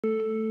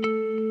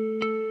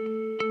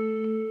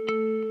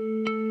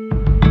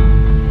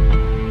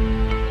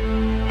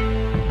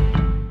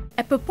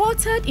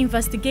purported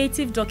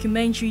investigative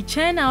documentary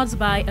churned out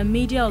by a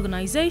media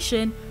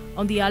organization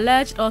on the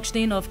alleged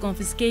auctioning of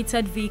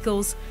confiscated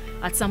vehicles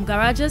at some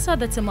garages at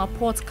the Tema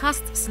Port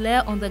cast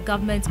slur on the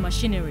government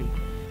machinery.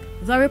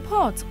 The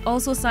report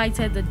also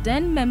cited the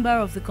then member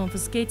of the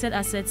Confiscated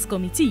Assets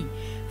Committee,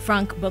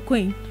 Frank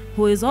Bequin,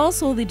 who is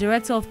also the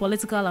Director of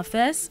Political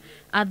Affairs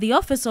at the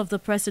Office of the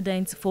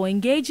President, for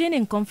engaging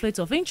in conflict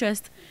of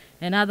interest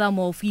and other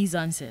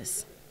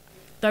malfeasances.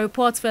 The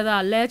report further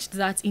alleged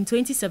that in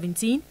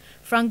 2017,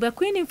 Frank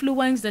Bequin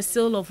influenced the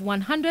sale of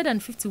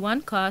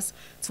 151 cars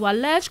to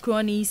alleged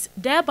cronies,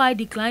 thereby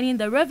declining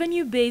the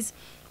revenue base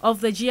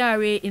of the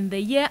GRA in the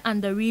year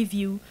under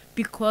review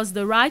because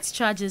the rights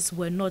charges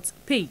were not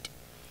paid.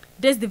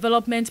 This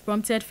development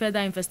prompted further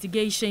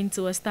investigation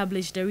to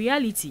establish the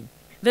reality.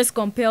 This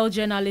compelled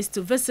journalists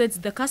to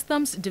visit the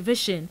Customs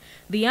Division,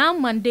 the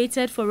arm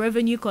mandated for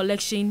revenue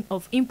collection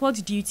of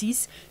import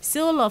duties,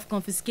 sale of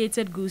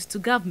confiscated goods to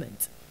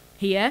government.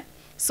 Here,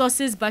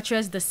 sources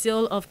buttress the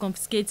sale of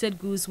confiscated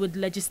goods with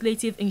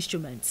legislative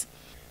instruments.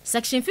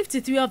 Section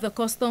 53 of the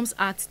Customs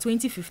Act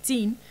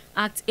 2015,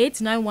 Act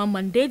 891,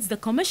 mandates the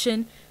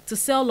Commission to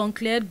sell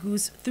uncleared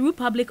goods through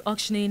public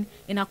auctioning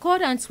in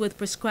accordance with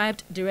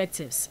prescribed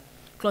directives.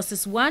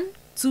 Clauses 1,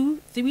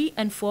 2, 3,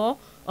 and 4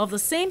 of the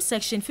same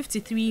Section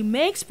 53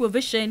 makes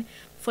provision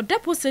for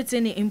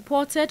depositing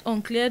imported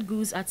uncleared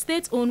goods at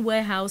state-owned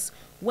warehouse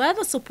where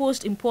the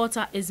supposed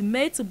importer is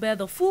made to bear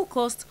the full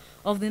cost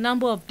of the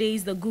number of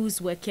days the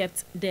goods were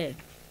kept there.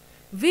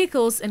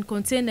 Vehicles and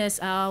containers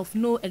are of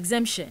no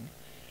exemption.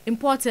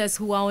 Importers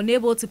who are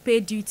unable to pay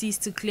duties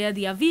to clear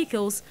their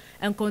vehicles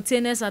and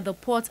containers at the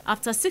port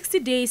after 60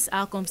 days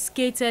are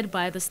confiscated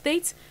by the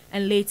state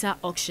and later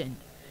auctioned.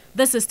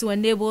 This is to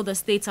enable the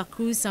state to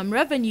accrue some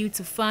revenue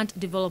to fund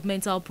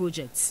developmental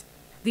projects.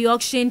 The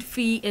auction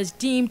fee is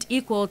deemed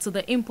equal to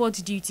the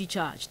import duty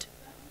charged.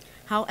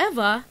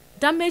 However,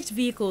 damaged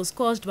vehicles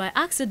caused by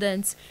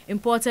accidents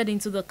imported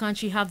into the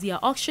country have their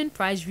auction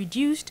price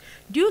reduced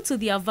due to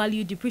their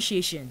value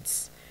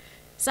depreciations.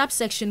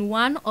 Subsection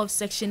 1 of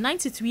Section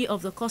 93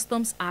 of the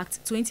Customs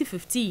Act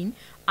 2015,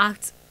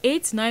 Act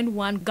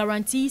 891,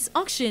 guarantees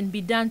auction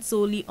be done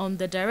solely on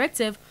the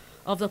directive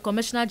of the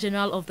Commissioner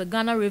General of the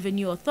Ghana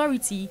Revenue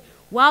Authority,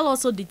 while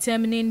also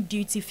determining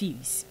duty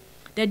fees.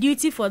 The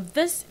duty for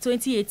this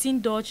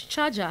 2018 Dodge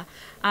Charger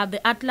at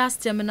the Atlas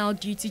Terminal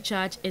duty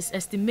charge is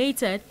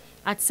estimated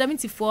at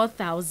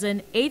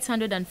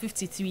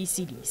 74,853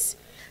 cedis.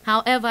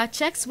 However,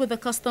 checks with the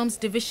Customs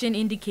Division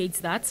indicates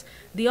that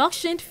the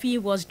auction fee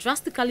was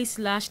drastically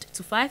slashed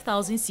to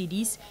 5,000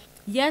 cedis,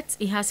 yet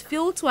it has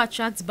failed to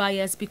attract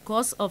buyers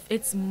because of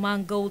its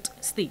mangled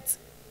state.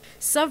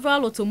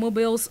 Several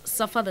automobiles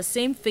suffer the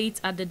same fate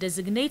at the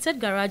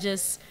designated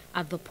garages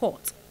at the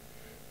port.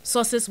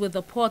 Sources with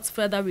the port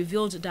further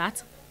revealed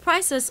that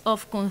prices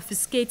of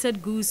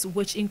confiscated goods,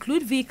 which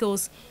include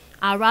vehicles,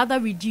 are rather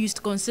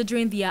reduced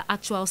considering their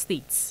actual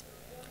states.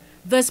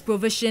 This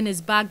provision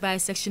is backed by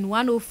Section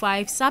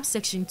 105,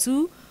 Subsection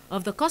 2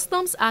 of the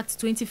Customs Act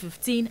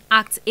 2015,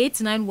 Act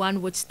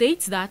 891, which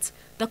states that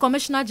the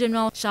Commissioner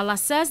General shall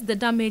assess the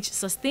damage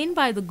sustained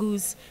by the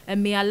goods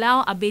and may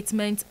allow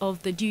abatement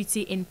of the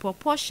duty in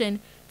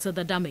proportion to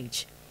the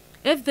damage.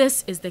 If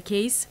this is the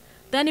case,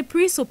 then it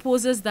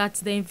presupposes that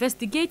the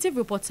investigative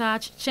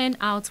reportage churned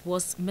out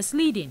was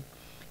misleading.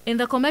 In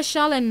the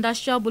Commercial and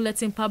Industrial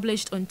Bulletin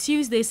published on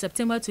Tuesday,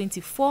 September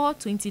 24,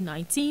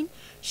 2019,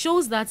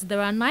 shows that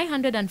there are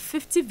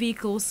 950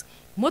 vehicles,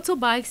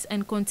 motorbikes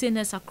and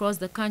containers across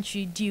the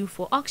country due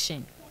for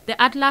auction. The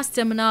Atlas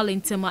Terminal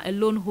in Tema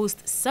alone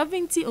hosts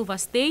 70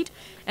 overstayed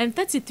and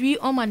 33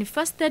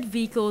 unmanifested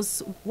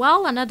vehicles,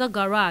 while another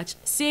garage,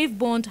 Safe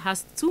Bond,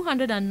 has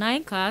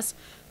 209 cars,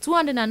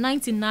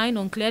 299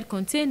 uncleared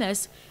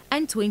containers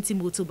and 20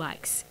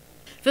 motorbikes.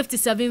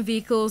 57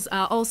 vehicles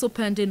are also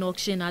pending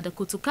auction at the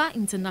Kotoka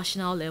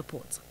International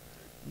Airport.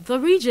 The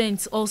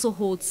Regents also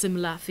hold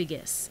similar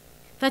figures.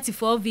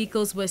 34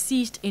 vehicles were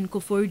seized in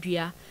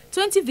Koforidua,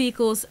 20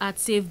 vehicles at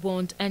Safe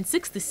Bond and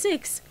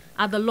 66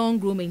 at the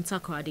Long Room in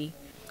Takoradi.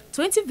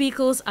 20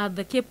 vehicles at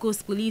the Cape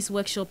Coast Police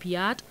Workshop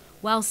Yard,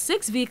 while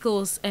 6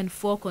 vehicles and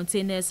 4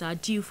 containers are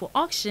due for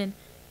auction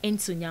in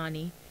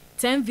Sunyani.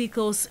 10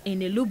 vehicles in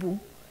Elubu,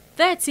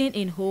 13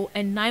 in Ho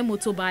and 9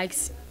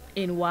 motorbikes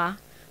in Wa.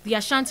 The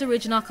Ashanti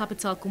Regional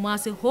Capital,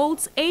 Kumasi,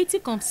 holds 80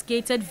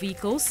 confiscated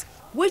vehicles,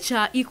 which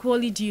are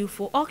equally due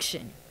for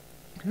auction.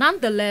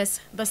 Nonetheless,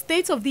 the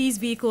state of these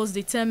vehicles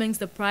determines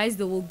the price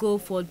they will go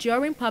for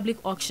during public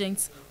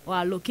auctions or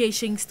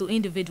allocations to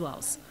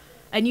individuals.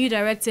 A new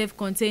directive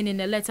contained in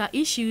a letter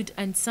issued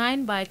and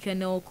signed by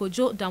Colonel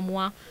Kojo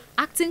Damwa,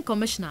 Acting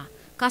Commissioner,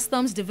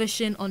 Customs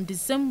Division, on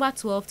December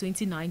 12,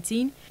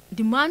 2019,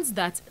 demands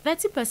that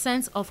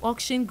 30% of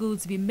auction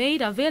goods be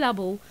made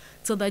available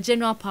to the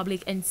general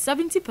public and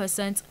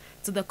 70%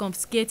 to the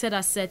Confiscated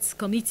Assets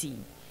Committee.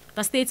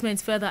 The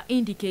statement further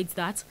indicates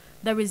that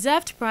the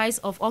reserved price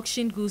of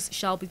auction goods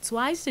shall be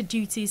twice the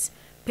duties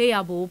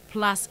payable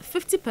plus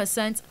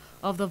 50%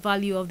 of the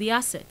value of the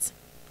asset.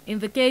 In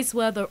the case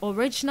where the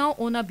original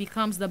owner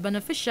becomes the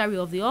beneficiary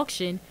of the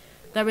auction,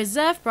 The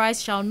reserve price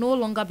shall no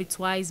longer be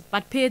twice,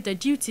 but pay the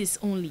duties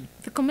only.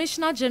 The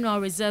Commissioner General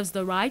reserves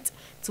the right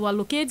to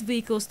allocate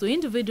vehicles to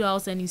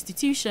individuals and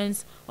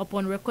institutions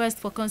upon request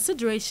for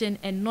consideration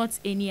and not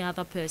any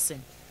other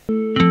person.